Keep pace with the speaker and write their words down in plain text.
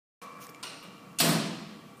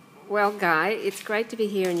Well, Guy, it's great to be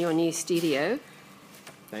here in your new studio.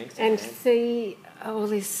 Thanks, and Anne. see all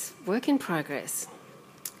this work in progress.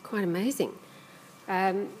 Quite amazing.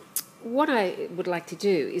 What I would like to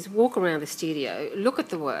do is walk around the studio, look at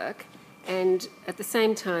the work, and at the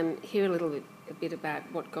same time hear a bit about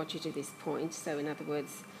what got you to this point. So, in other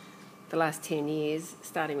words, the last 10 years,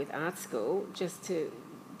 starting with art school, just to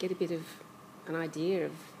get a bit of an idea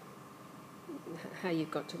of how you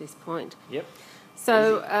got to this point. Yep.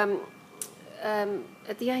 So,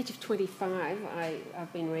 at the age of 25,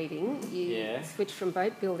 I've been reading. You switched from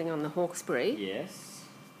boat building on the Hawkesbury. Yes.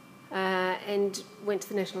 And went to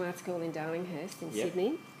the National Art School in Darlinghurst in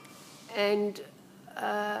Sydney. And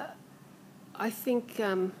I think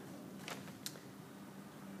in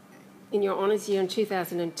your honours year in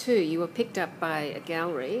 2002, you were picked up by a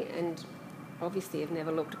gallery and obviously have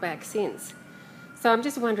never looked back since. So I'm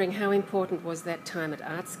just wondering, how important was that time at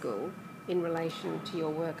art school in relation to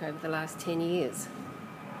your work over the last 10 years?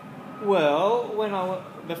 Well,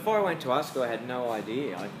 before I went to art school, I had no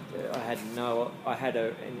idea. I had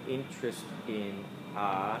an interest in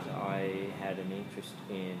art. I had an interest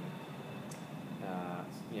in,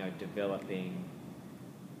 developing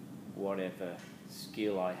whatever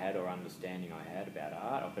skill I had or understanding I had about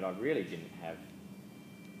art. But I really didn't have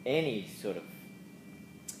any sort of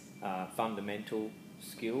fundamental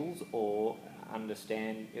skills or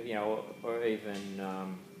understand, or even.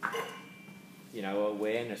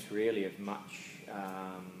 Awareness really of much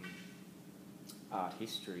art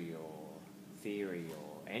history or theory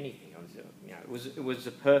or anything. It was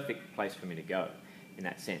a perfect place for me to go in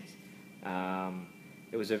that sense.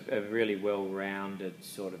 It was a really well-rounded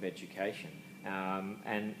sort of education,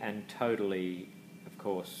 and totally, of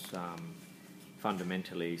course,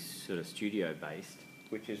 fundamentally sort of studio-based,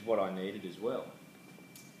 which is what I needed as well.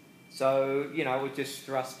 So, I was just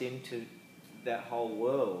thrust into that whole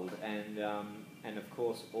world, and of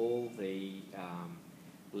course all the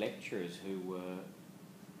lecturers who were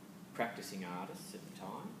practicing artists at the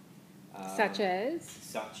time, such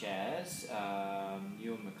as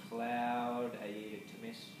Ewan McLeod, Aida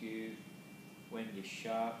Tomescu, Wendy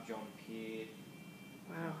Sharp, John Peard.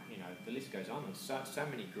 Wow, the list goes on. There's so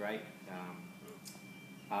many great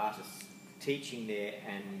artists teaching there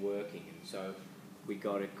and working, and so we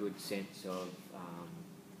got a good sense of.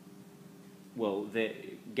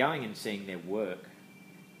 Going and seeing their work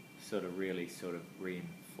really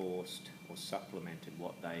reinforced or supplemented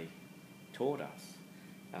what they taught us.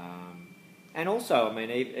 And also,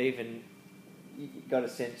 even you got a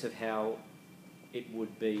sense of how it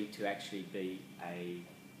would be to actually be a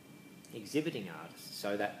exhibiting artist.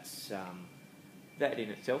 So that's that in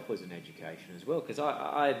itself was an education as well, because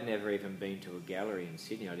I had never even been to a gallery in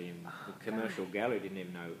Sydney. A commercial gallery, didn't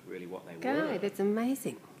even know really what they were. Guy, that's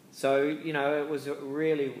amazing. So, it was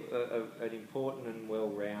really an important and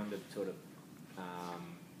well-rounded sort of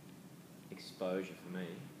exposure for me.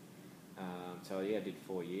 I did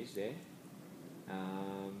 4 years there.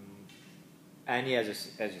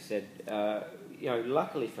 As you said,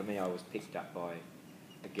 luckily for me, I was picked up by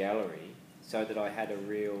a gallery so that I had a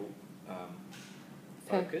real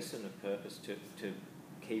focus and a purpose to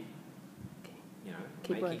keep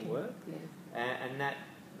making working. Work. Yeah. And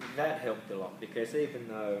that helped a lot, because even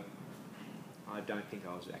though I don't think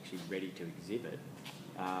I was actually ready to exhibit,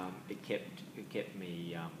 it kept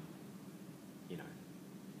me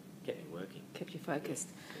working. Kept you focused.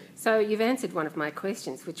 So you've answered one of my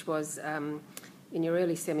questions, which was in your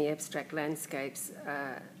early semi-abstract landscapes,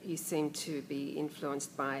 you seem to be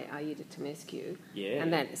influenced by Aida Tomescu. Yeah.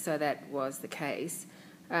 And that was the case.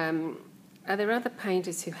 Are there other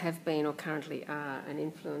painters who have been or currently are an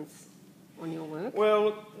influence on your work?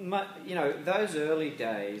 Well, those early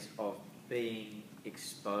days of being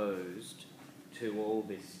exposed to all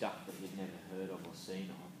this stuff that you'd never heard of or seen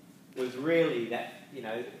of was really that,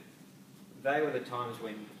 they were the times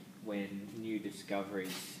when new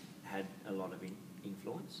discoveries had a lot of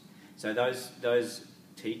influence. So those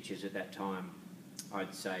teachers at that time,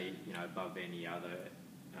 I'd say, above any other,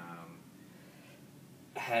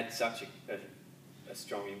 had such a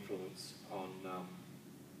strong influence on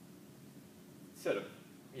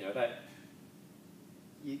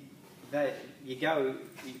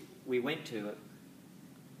we went to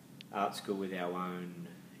art school with our own,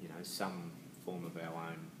 some form of our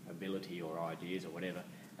own ability or ideas or whatever,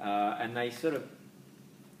 and they sort of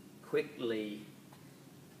quickly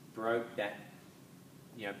broke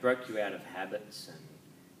you out of habits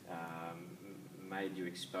and made you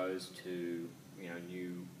exposed to,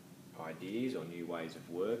 new ideas or new ways of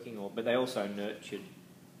working, but they also nurtured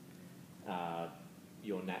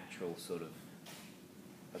your natural sort of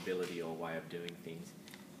ability or way of doing things.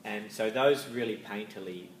 And so those really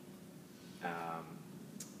painterly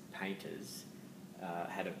painters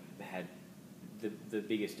had the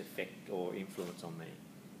biggest effect or influence on me.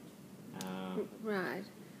 Right.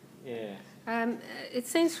 Yeah. It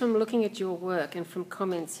seems from looking at your work and from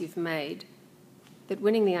comments you've made that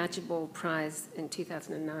winning the Archibald Prize in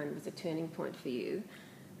 2009 was a turning point for you.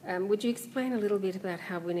 Would you explain a little bit about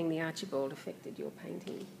how winning the Archibald affected your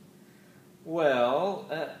painting? Well,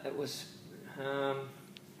 it was...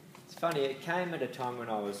 it's funny, it came at a time when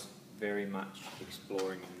I was very much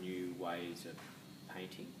exploring new ways of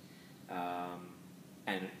painting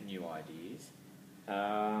and new ideas.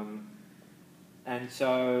 And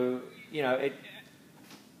so, you know,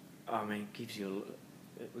 gives you...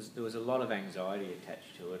 there was a lot of anxiety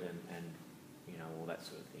attached to it and you know, all that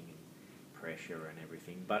sort of thing, and pressure and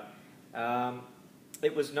everything. But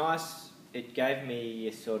it was nice. It gave me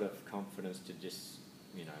a sort of confidence to just,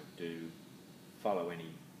 you know, follow any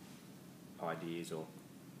ideas or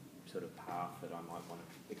sort of path that I might want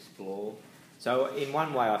to explore. So in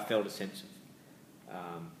one way I felt a sense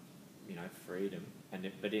of, you know, freedom,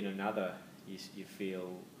 but in another you feel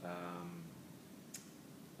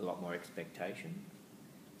a lot more expectation.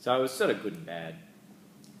 So it was sort of good and bad.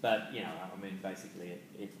 But, you know, I mean, basically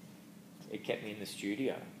it kept me in the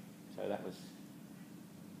studio. So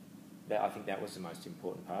I think that was the most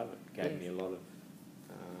important part of it. It gave me a lot of,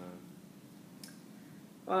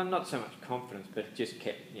 well, not so much confidence, but it just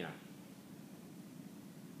kept, you know,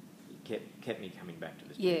 kept me coming back to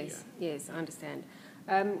the studio. Yes, I understand.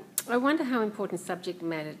 I wonder how important subject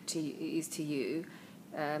matter is to you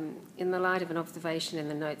in the light of an observation in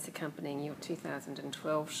the notes accompanying your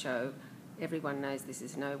 2012 show, Everyone Knows This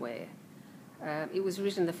Is Nowhere. It was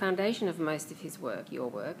written, the foundation of most of his work, your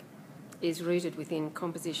work, is rooted within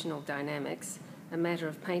compositional dynamics, a matter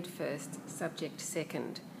of paint first, subject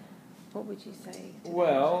second. What would you say to that?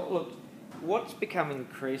 Well, look, what's become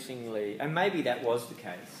increasingly, and maybe that was the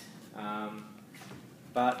case,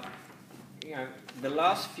 but, you know, the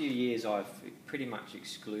last few years I've pretty much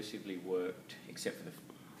exclusively worked, except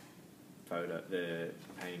for the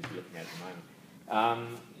paintings you're looking at the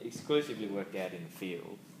moment, exclusively worked out in the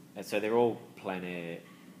field, and so they're all plein air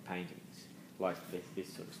paintings, like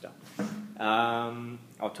this sort of stuff.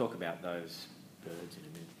 I'll talk about those birds in a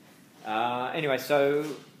minute. Anyway, so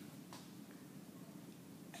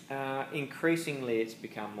increasingly it's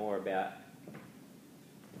become more about,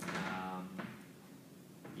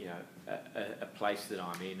 you know, a place that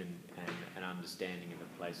I'm in and an understanding of the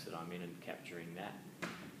place that I'm in and capturing that.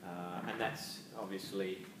 And that's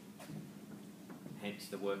obviously, hence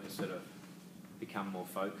the work has sort of become more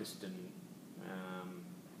focused and,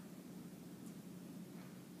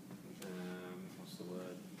 what's the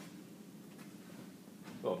word?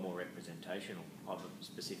 Well, more representational of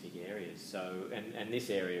specific areas. So, and this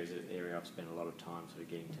area is an area I've spent a lot of time sort of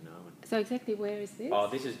getting to know. So exactly where is this? Oh,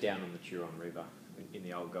 this is down on the Turon River in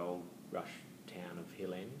the old gold rush town of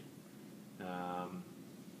Hill End,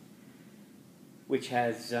 which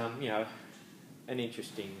has, you know, an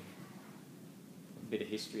interesting bit of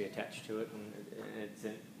history attached to it, and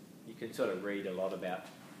you can sort of read a lot about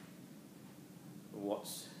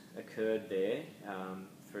what's occurred there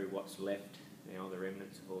through what's left, you know, the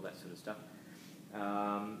remnants of all that sort of stuff.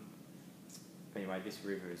 Anyway, this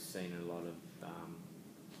river has seen a lot of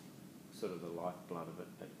sort of the lifeblood of it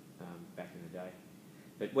back in the day.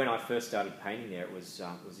 But when I first started painting there, it was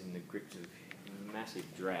in the grips of massive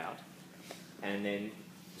drought, and then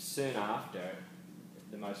soon after,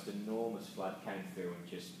 the most enormous flood came through and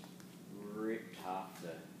just ripped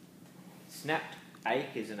snapped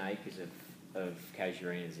acres and acres of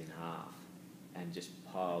casuarinas in half, and just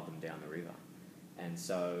piled them down the river. And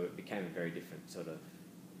so it became a very different sort of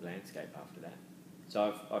landscape after that.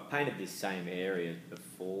 So I've painted this same area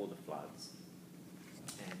before the floods,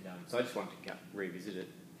 and so I just wanted to revisit it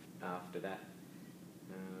after that.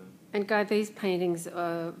 And Guy, these paintings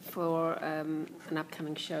are for an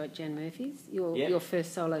upcoming show at Jan Murphy's, your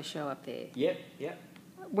first solo show up there. Yep.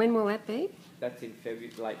 When will that be? That's in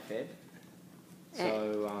February, late Feb.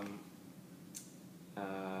 So,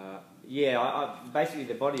 I basically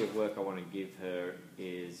the body of work I want to give her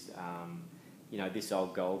is, you know, this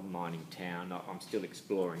old gold mining town. I'm still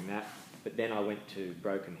exploring that. But then I went to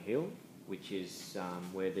Broken Hill, which is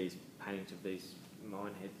where these paintings of these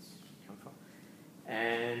mine heads come from.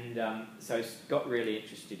 And so got really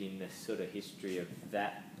interested in the sort of history of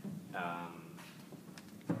that,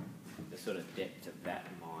 the sort of depth of that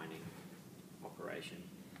mining operation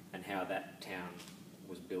and how that town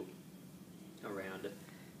was built around it,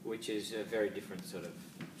 which is a very different sort of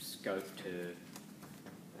scope to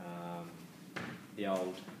the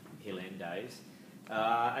old Hill End days.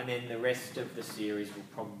 And then the rest of the series will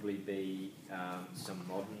probably be some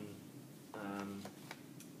modern.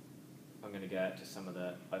 I'm going to go out to some of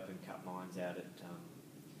the open cut mines out at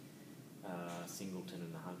Singleton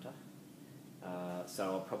and the Hunter. So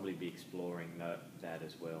I'll probably be exploring that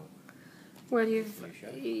as well. Well,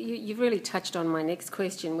 you've really touched on my next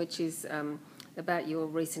question, which is about your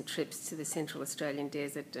recent trips to the Central Australian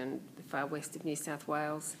desert and the far west of New South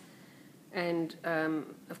Wales. And,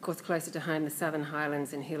 of course, closer to home, the Southern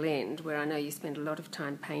Highlands and Hill End, where I know you spend a lot of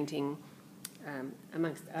time painting,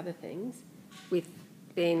 amongst other things, with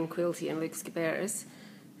Ben Quilty and Luke Scabaris.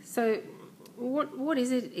 So what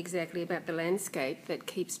is it exactly about the landscape that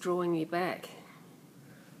keeps drawing you back?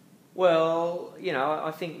 Well,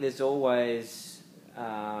 I think there's always...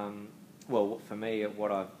 well, for me,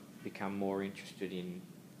 what I've become more interested in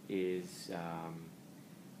is,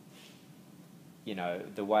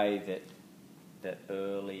 the way that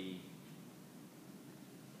early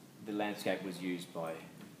the landscape was used by,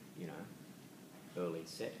 early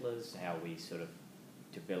settlers, how we sort of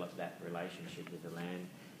developed that relationship with the land,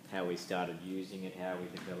 how we started using it, how we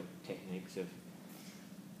developed techniques of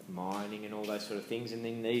mining and all those sort of things. And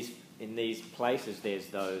in these places, there's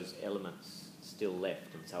those elements still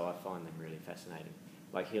left, and so I find them really fascinating.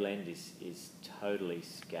 Like Hill End is totally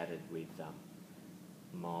scattered with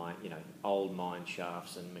old mine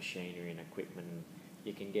shafts and machinery and equipment.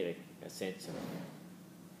 You can get a sense of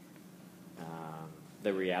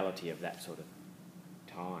the reality of that sort of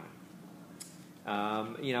time.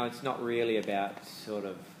 It's not really about sort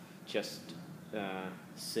of just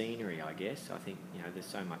scenery, I guess. I think, there's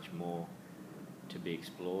so much more to be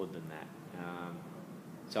explored than that.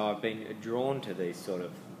 So I've been drawn to these sort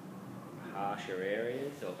of harsher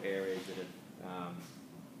areas, or areas that have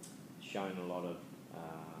shown a lot of,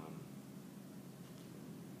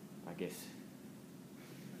 I guess,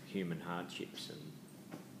 human hardships, and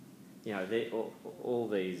all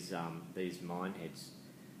these mine heads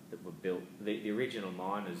that were built. The original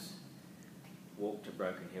miners walked to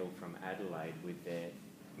Broken Hill from Adelaide with their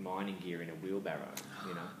mining gear in a wheelbarrow,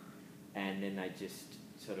 and then they just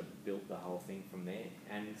sort of built the whole thing from there.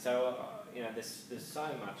 And so, there's so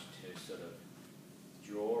much to sort of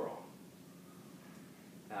draw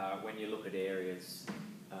on when you look at areas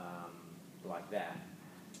like that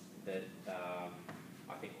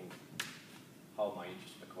I think will hold my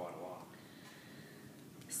interest for quite a while.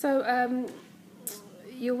 So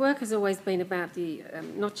your work has always been about the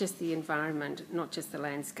not just the environment, not just the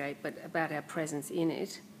landscape, but about our presence in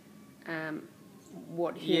it,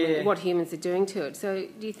 what humans are doing to it. So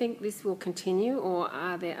do you think this will continue, or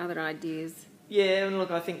are there other ideas? Yeah, and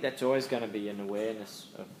look, I think that's always going to be an awareness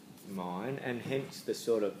of mine, and hence the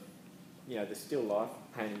sort of, the still life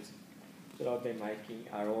paintings that I've been making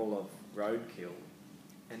are all of roadkill,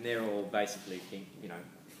 and they're all basically,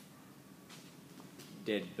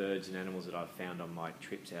 dead birds and animals that I've found on my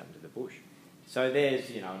trips out into the bush. So there's,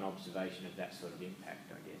 an observation of that sort of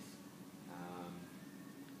impact, I guess.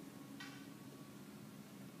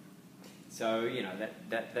 So,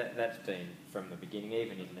 that's been from the beginning,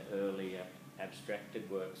 even in the earlier abstracted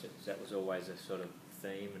works, that was always a sort of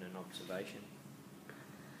theme and an observation.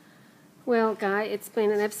 Well, Guy, it's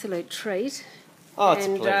been an absolute treat. Oh, it's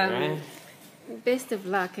a pleasure, best of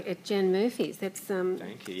luck at Jan Murphy's. That's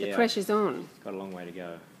Thank you. The pressure's on. Got a long way to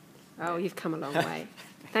go. Oh, you've come a long way.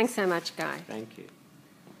 Thanks so much, Guy. Thank you.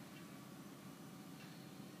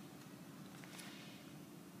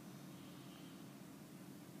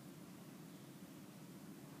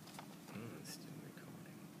 It's still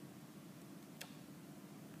recording.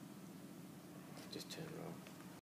 Just turn it off.